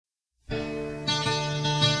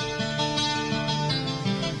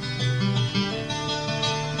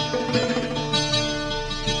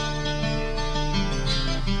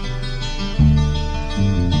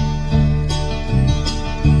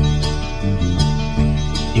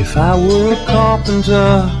If I were a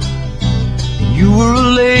carpenter and you were a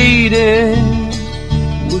lady,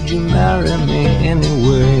 would you marry me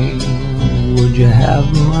anyway? Would you have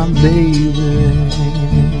my baby?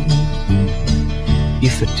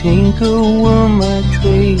 If a tinker were my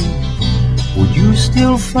trade, would you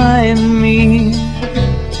still find me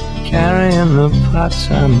carrying the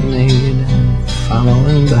pots I made,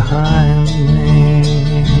 following behind me?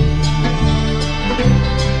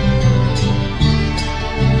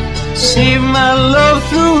 Save my love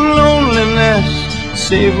through loneliness,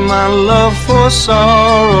 save my love for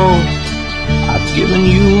sorrow. I've given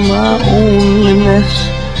you my onlyness,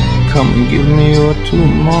 come and give me your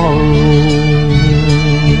tomorrow.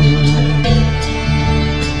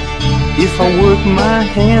 If I work my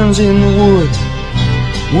hands in wood,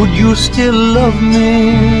 would you still love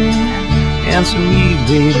me? Answer me,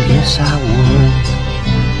 babe, yes I would.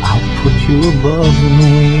 I'll put you above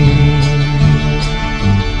me.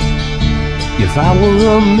 If I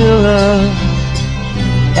were a miller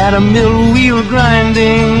at a mill wheel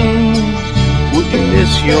grinding, would you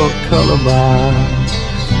miss your color box,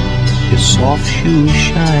 your soft shoes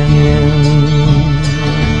shining?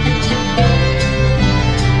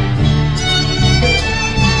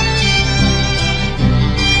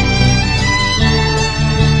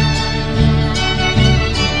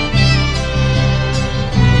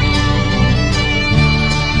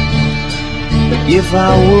 If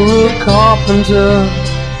I were a carpenter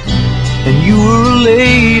and you were a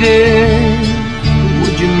lady,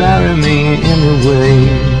 would you marry me anyway?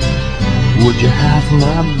 Would you have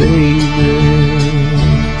my baby?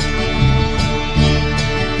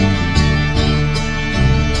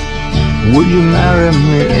 Would you marry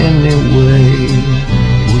me anyway?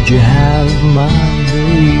 Would you have my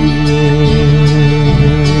baby?